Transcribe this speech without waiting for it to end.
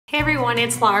Hey everyone,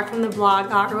 it's Laura from the blog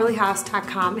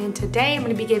earlyhouse.com, and today I'm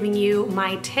going to be giving you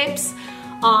my tips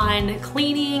on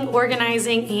cleaning,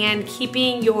 organizing, and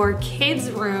keeping your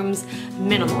kids' rooms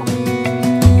minimal.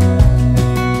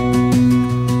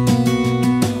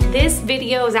 This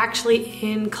video is actually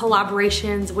in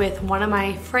collaborations with one of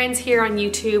my friends here on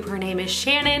YouTube. Her name is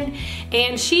Shannon,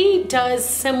 and she does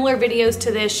similar videos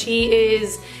to this. She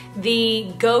is the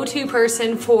go-to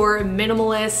person for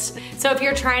minimalist. So if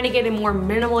you're trying to get a more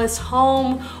minimalist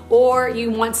home or you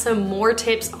want some more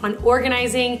tips on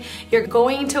organizing, you're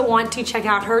going to want to check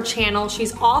out her channel.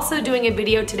 She's also doing a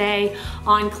video today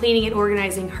on cleaning and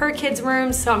organizing her kids'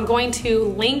 rooms. So I'm going to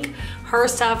link her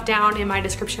stuff down in my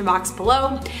description box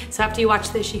below. So after you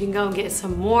watch this, you can go and get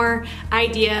some more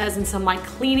ideas and some like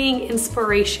cleaning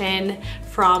inspiration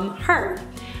from her.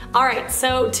 All right,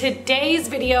 so today's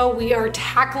video, we are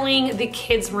tackling the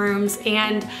kids' rooms,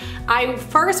 and I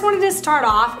first wanted to start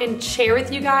off and share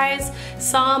with you guys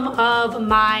some of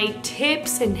my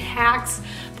tips and hacks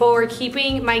for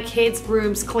keeping my kids'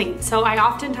 rooms clean. So I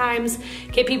oftentimes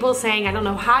get people saying, I don't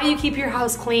know how you keep your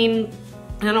house clean.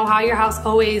 I don't know how your house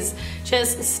always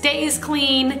just stays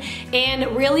clean,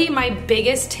 and really my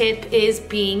biggest tip is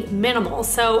being minimal.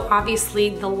 So obviously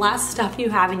the less stuff you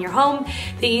have in your home,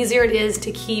 the easier it is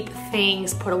to keep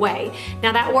things put away.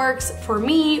 Now that works for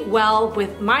me well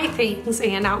with my things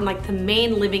and out in like the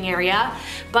main living area,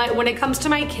 but when it comes to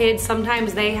my kids,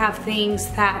 sometimes they have things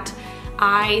that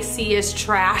I see as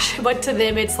trash, but to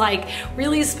them it's like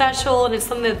really special and it's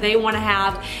something that they want to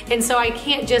have. And so I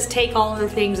can't just take all of the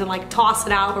things and like toss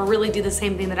it out or really do the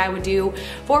same thing that I would do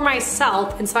for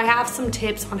myself. And so I have some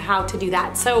tips on how to do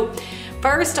that. So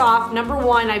first off, number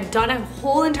one, I've done a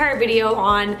whole entire video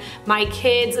on my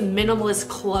kids' minimalist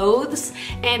clothes,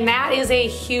 and that is a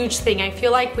huge thing. I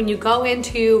feel like when you go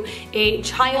into a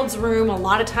child's room, a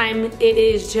lot of time it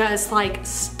is just like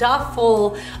stuff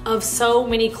full of so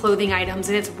many clothing items,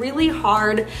 and it's really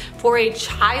hard for a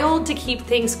child to keep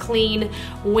things clean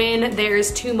when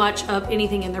there's too much of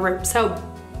anything in the room. So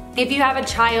if you have a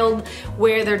child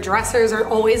where their dressers are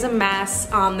always a mess,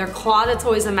 their closet's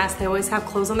always a mess, they always have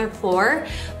clothes on their floor,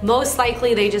 most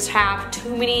likely they just have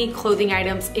too many clothing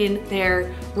items in their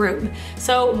room.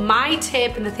 So my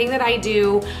tip, and the thing that I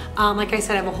do, like I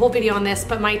said, I have a whole video on this,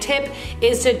 but my tip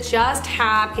is to just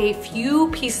have a few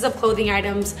pieces of clothing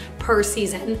items per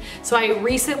season. So I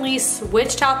recently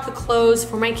switched out the clothes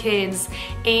for my kids,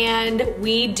 and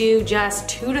we do just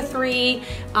 2 to 3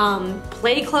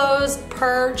 play clothes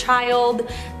per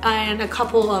child and a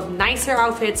couple of nicer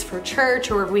outfits for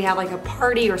church or if we have like a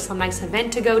party or some nice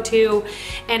event to go to.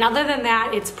 And other than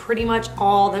that, it's pretty much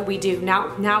all that we do.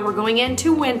 Now we're going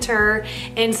into winter,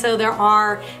 and so there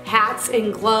are hats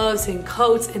and gloves and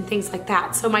coats and things like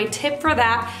that. So my tip for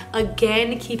that,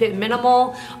 again, keep it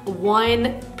minimal.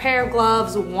 1 pair of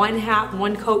gloves, 1 hat,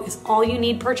 1 coat is all you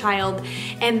need per child.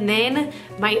 And then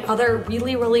my other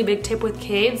really big tip with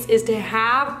kids is to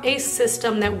have a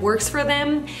system that works for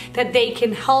them, that they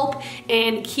can help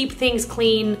and keep things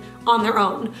clean on their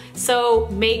own. So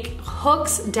make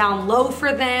hooks down low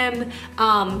for them,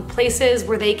 places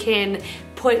where they can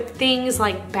put things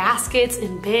like baskets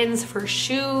and bins for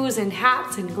shoes and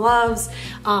hats and gloves,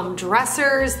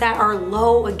 dressers that are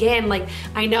low. Again, like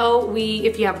I know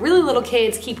if you have really little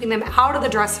kids, keeping them out of the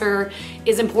dresser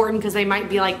is important because they might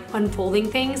be like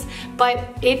unfolding things.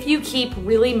 But if you keep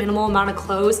really minimal amount of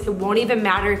clothes, it won't even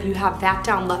matter if you have that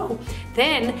down low.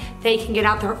 Then they can get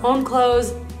out their own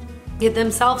clothes, get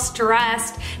themselves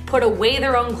dressed, put away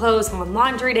their own clothes on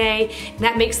laundry day, and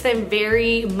that makes them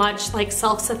very much like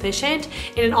self-sufficient.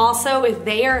 And also, if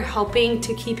they are helping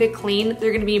to keep it clean,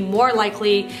 they're gonna be more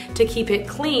likely to keep it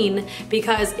clean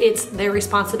because it's their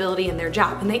responsibility and their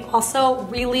job. And they also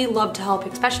really love to help,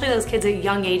 especially those kids at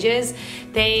young ages.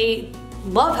 They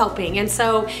love helping, and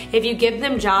so if you give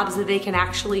them jobs that they can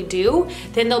actually do,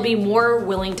 then they'll be more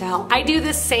willing to help. I do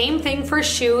the same thing for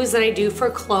shoes that I do for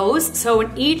clothes. So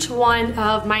in each one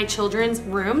of my children's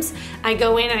rooms, I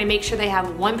go in and I make sure they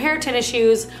have 1 pair of tennis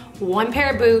shoes, 1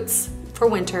 pair of boots for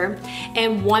winter,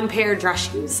 and 1 pair of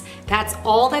dress shoes. That's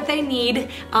all that they need.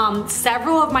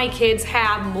 Several of my kids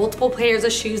have multiple pairs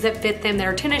of shoes that fit them.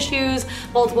 They're tennis shoes,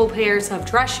 multiple pairs of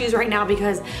dress shoes right now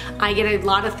because I get a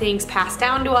lot of things passed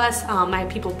down to us. I have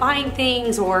people buying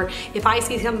things, or if I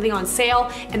see something on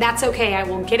sale, and that's okay. I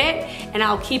will get it and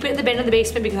I'll keep it in the bin in the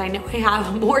basement because I know I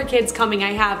have more kids coming.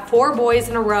 I have 4 boys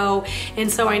in a row, and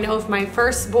so I know if my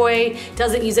first boy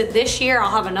doesn't use it this year,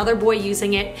 I'll have another boy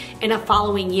using it in a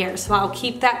following year. So I'll I'll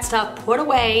keep that stuff put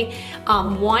away.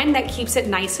 One, that keeps it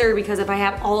nicer, because if I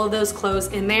have all of those clothes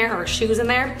in there or shoes in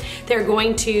there, they're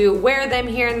going to wear them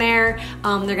here and there.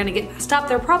 They're gonna get messed up.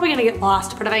 They're probably gonna get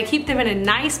lost. But if I keep them in a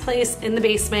nice place in the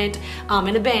basement,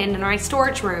 in a bin in my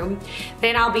storage room,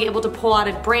 then I'll be able to pull out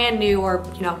a brand new, or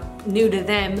new to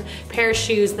them, pair of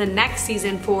shoes the next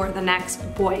season for the next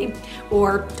boy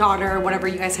or daughter, or whatever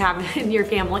you guys have in your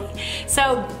family.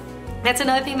 So that's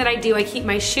another thing that I do. I keep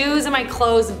my shoes and my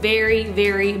clothes very,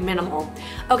 very minimal.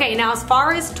 Okay, now as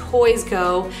far as toys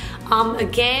go,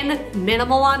 again,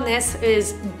 minimal on this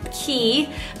is key,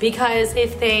 because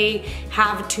if they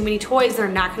have too many toys, they're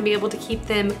not gonna be able to keep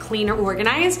them clean or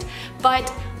organized.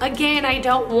 But again, I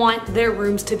don't want their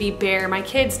rooms to be bare. My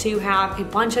kids do have a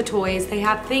bunch of toys. They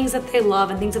have things that they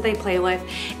love and things that they play with,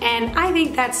 and I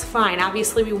think that's fine.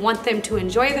 Obviously, we want them to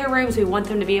enjoy their rooms. We want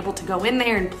them to be able to go in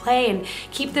there and play and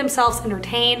keep themselves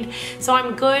entertained. So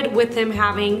I'm good with them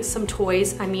having some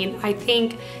toys. I mean, I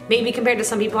think maybe compared to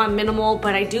some people, I'm minimal,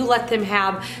 but I do let them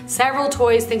have several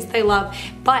toys, things that they love.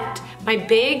 But my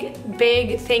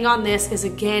big thing on this is,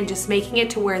 again, just making it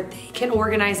to where they can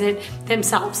organize it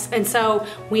themselves. And so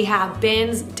we have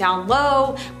bins down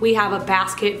low. We have a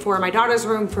basket for my daughter's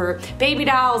room for baby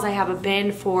dolls. I have a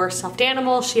bin for stuffed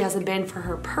animals. She has a bin for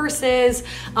her purses.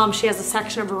 She has a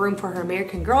section of her room for her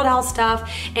American Girl doll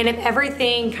stuff. And if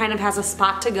everything kind of has a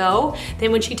spot to go,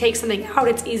 then when she takes something out,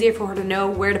 it's easier for her to know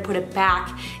where to put it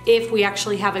back if we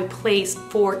actually have a place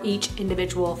for each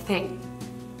individual thing.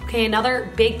 Okay,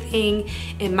 another big thing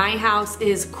in my house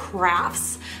is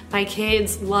crafts. My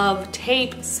kids love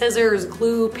tape, scissors,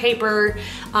 glue, paper.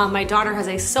 My daughter has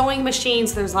a sewing machine,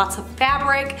 so there's lots of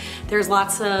fabric. There's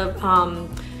lots of,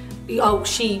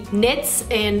 she knits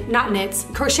and not knits,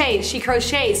 crochets. She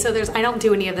crochets. So I don't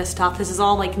do any of this stuff. This is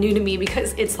all like new to me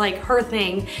because it's like her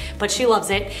thing, but she loves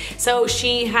it. So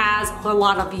she has a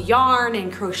lot of yarn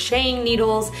and crocheting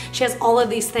needles. She has all of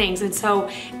these things. And so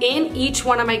in each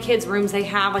one of my kids' rooms, they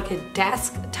have like a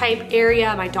desk type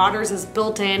area. My daughter's is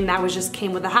built in. That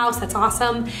came with the house. That's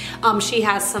awesome. She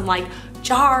has some like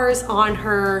jars on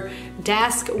her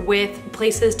desk with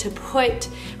places to put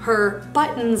her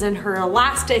buttons and her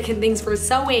elastic and things for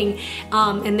sewing.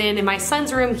 And then in my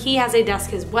son's room, he has a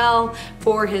desk as well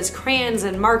for his crayons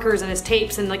and markers and his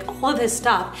tapes and like all of his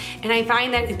stuff. And I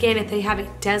find that, again, if they have a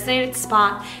designated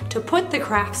spot to put the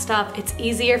craft stuff, it's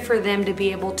easier for them to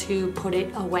be able to put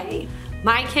it away.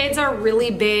 My kids are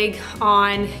really big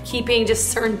on keeping just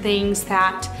certain things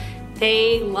that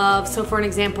they love. So for an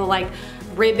example, like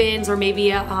ribbons, or maybe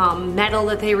a medal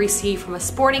that they receive from a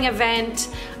sporting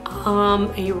event,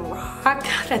 a rock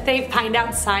that they find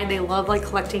outside. They love like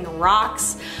collecting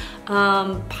rocks,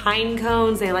 pine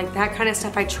cones, they like that kind of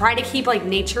stuff. I try to keep like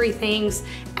naturey things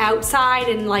outside,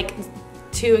 and like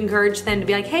to encourage them to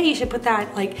be like, hey, you should put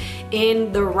that like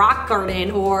in the rock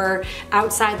garden or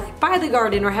outside like by the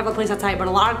garden, or have a place outside. But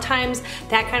a lot of times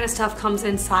that kind of stuff comes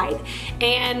inside,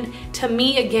 and to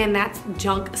me, again, that's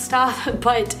junk stuff,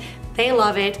 but they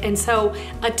love it. And so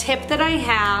a tip that I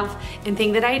have and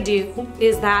thing that I do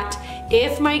is that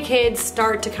if my kids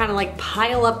start to kind of like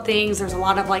pile up things, there's a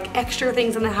lot of like extra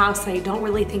things in the house that I don't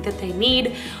really think that they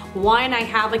need. One, I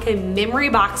have like a memory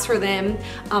box for them.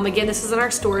 Again, this is in our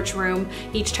storage room.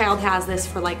 Each child has this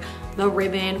for like the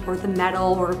ribbon or the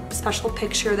medal or special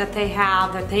picture that they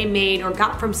have that they made or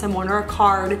got from someone, or a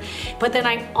card. But then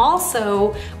I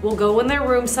also will go in their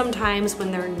room sometimes when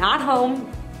they're not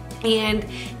home and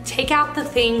take out the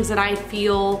things that I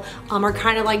feel are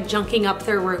kind of like junking up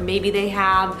their room. Maybe they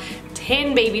have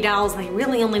 10 baby dolls and they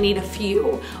really only need a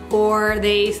few, or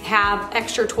they have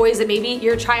extra toys that maybe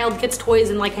your child gets toys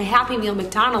in like a Happy Meal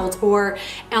McDonald's, or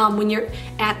when you're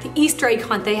at the Easter egg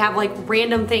hunt, they have like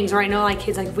random things. Or I know like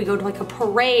kids, like if we go to like a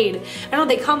parade, I know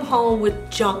they come home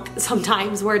with junk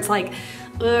sometimes where it's like,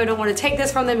 I don't want to take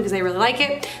this from them because they really like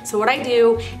it. So what I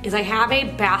do is I have a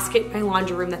basket in my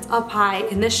laundry room that's up high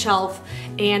in this shelf,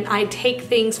 and I take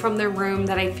things from their room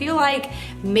that I feel like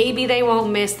maybe they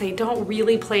won't miss, they don't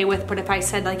really play with, but if I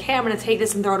said like, hey, I'm gonna take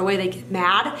this and throw it away, they get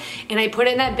mad. And I put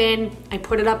it in that bin, I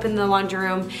put it up in the laundry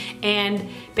room, and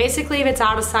basically if it's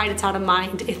out of sight, it's out of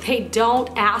mind. If they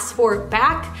don't ask for it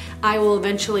back, I will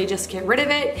eventually just get rid of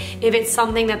it. If it's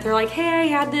something that they're like, hey, I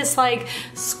had this like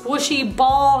squishy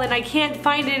ball and I can't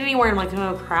find it anywhere, I'm like,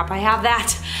 oh crap, I have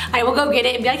that. I will go get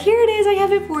it and be like, here it is, I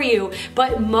have it for you.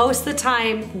 But most of the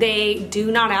time they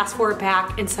do not ask for it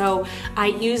back, and so I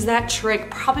use that trick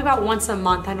probably about once a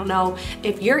month. I don't know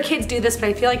if your kids do this, but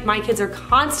I feel like my kids are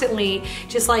constantly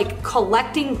just like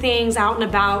collecting things out and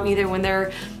about, either when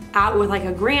they're out with like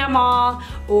a grandma,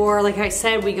 or like I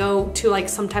said, we go to like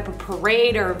some type of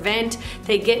parade or event,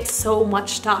 they get so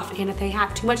much stuff. And if they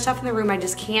have too much stuff in the room, I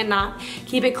just cannot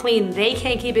keep it clean. They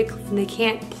can't keep it clean. They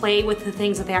can't play with the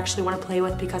things that they actually want to play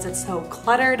with because it's so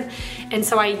cluttered. And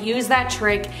so I use that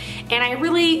trick, and I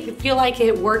really feel like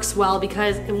it works well,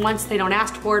 because once they don't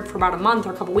ask for it for about a month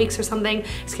or a couple weeks or something,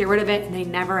 just get rid of it and they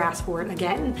never ask for it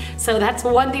again. So that's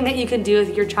one thing that you can do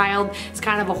if your child is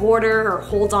kind of a hoarder or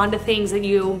holds on to things that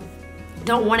you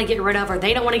don't want to get rid of, or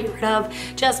they don't want to get rid of.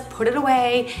 Just put it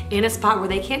away in a spot where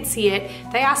they can't see it.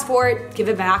 If they ask for it, give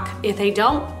it back. If they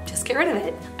don't, just get rid of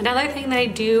it. Another thing that I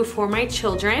do for my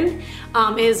children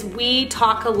is we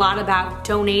talk a lot about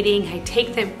donating. I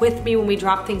take them with me when we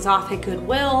drop things off at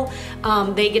Goodwill.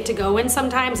 They get to go in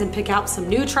sometimes and pick out some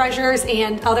new treasures,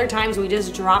 and other times we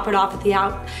just drop it off at the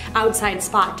outside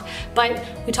spot. But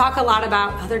we talk a lot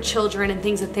about other children and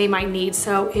things that they might need.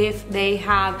 So if they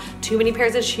have too many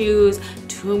pairs of shoes,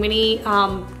 too many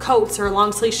coats or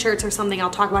long sleeve shirts or something, I'll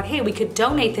talk about, hey, we could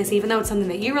donate this, even though it's something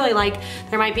that you really like.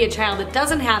 There might be a child that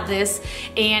doesn't have this,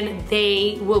 and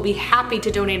they will be happy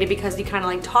to donate it, because you kind of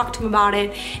like talk to them about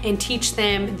it and teach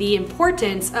them the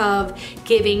importance of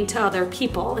giving to other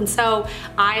people. And so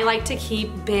I like to keep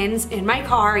bins in my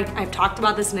car. I've talked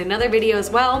about this in another video as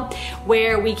well,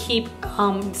 where we keep,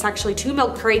 it's actually 2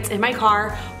 milk crates in my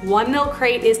car. 1 milk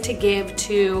crate is to give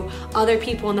to other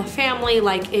people in the family,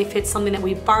 like if it's something that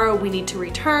we borrow, we need to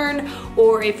return,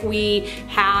 or if we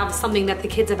have something that the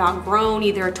kids have outgrown,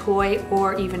 either a toy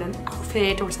or even an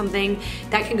outfit or something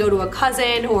that can go to a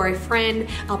cousin or a friend,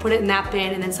 I'll put it in that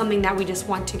bin. And then something that we just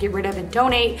want to get rid of and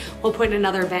donate, we'll put in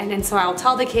another bin. And so I'll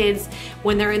tell the kids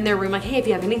when they're in their room, like, hey, if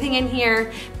you have anything in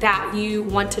here that you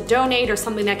want to donate or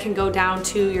something that can go down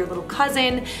to your little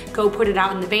cousin, go put it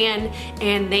out in the van.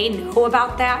 And they know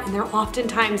about that, and they're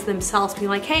oftentimes themselves being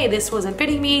like, hey, this wasn't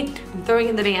fitting me, I'm throwing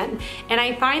it in the van. And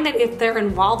I find that if they're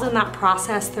involved in that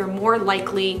process, they're more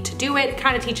likely to do it. It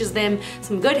kind of teaches them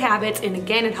some good habits, and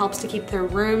again, it helps to keep their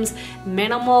rooms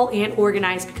minimal and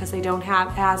organized because they don't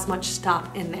have as much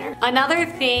stuff in there. Another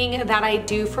thing that I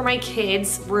do for my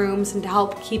kids' rooms and to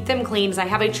help keep them clean is I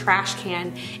have a trash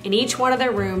can in each one of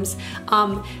their rooms.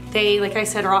 They, like I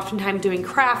said, are oftentimes doing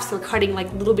crafts. They're cutting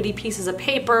like little bitty pieces of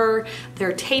paper,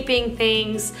 they're taping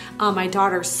things. My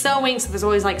daughter's sewing, so there's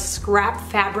always like scrap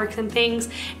fabric and things.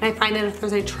 And I find that if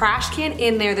there's a trash can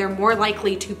in there, they're more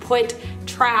likely to put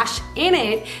trash in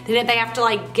it than if they have to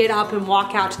like get up and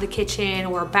walk out to the kitchen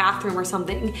or a bathroom or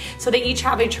something. So they each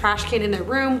have a trash can in their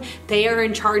room. They are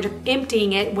in charge of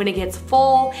emptying it when it gets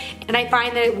full. And I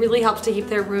find that it really helps to keep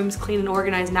their rooms clean and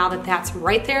organized now that that's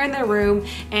right there in their room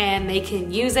and they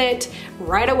can use it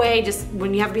right away. Just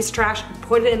when you have a piece of trash,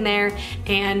 put it in there,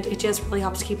 and it just really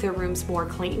helps keep their rooms more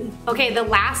clean. Okay, the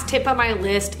last tip on my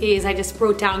list is I just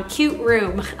wrote down cute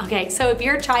room. Okay, so if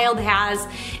your child has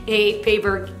a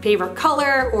favorite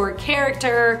color or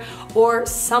character or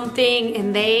something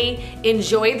and they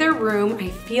enjoy their room, I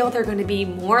feel they're going to be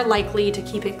more likely to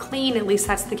keep it clean. At least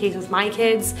that's the case with my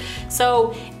kids.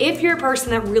 So if you're a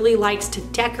person that really likes to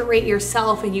decorate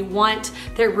yourself and you want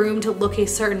their room to look a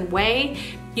certain way,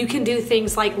 you can do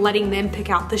things like letting them pick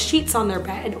out the sheets on their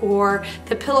bed, or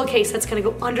the pillowcase that's gonna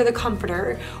go under the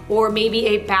comforter, or maybe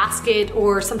a basket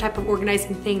or some type of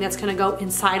organizing thing that's gonna go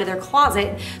inside of their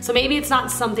closet. So maybe it's not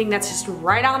something that's just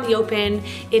right out in the open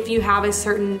if you have a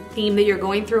certain theme that you're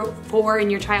going through for in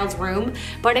your child's room.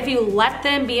 But if you let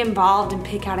them be involved and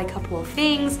pick out a couple of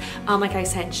things, like I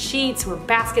said, sheets or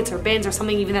baskets or bins or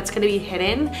something even that's gonna be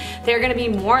hidden, they're gonna be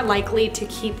more likely to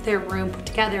keep their room put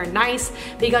together and nice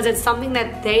because it's something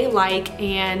that they like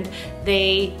and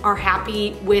they are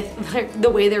happy with the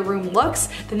way their room looks,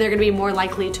 then they're gonna be more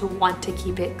likely to want to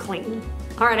keep it clean.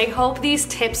 All right, I hope these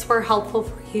tips were helpful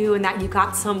for you and that you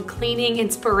got some cleaning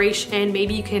inspiration.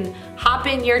 Maybe you can hop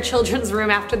in your children's room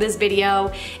after this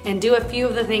video and do a few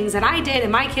of the things that I did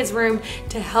in my kids' room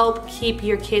to help keep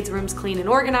your kids' rooms clean and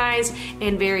organized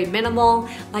and very minimal.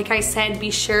 Like I said,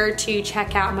 be sure to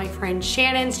check out my friend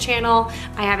Shannon's channel.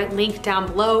 I have it linked down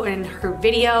below in her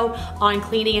video on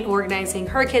cleaning and organizing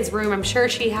her kids' room. I'm sure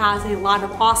she has a lot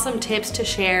of awesome tips to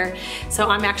share. So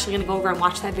I'm actually gonna go over and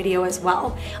watch that video as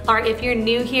well. All right, if you're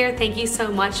new here, thank you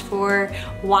so much for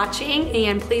watching,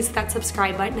 and please hit that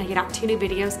subscribe button. I get out 2 new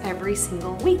videos every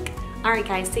single week. All right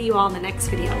guys, see you all in the next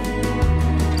video.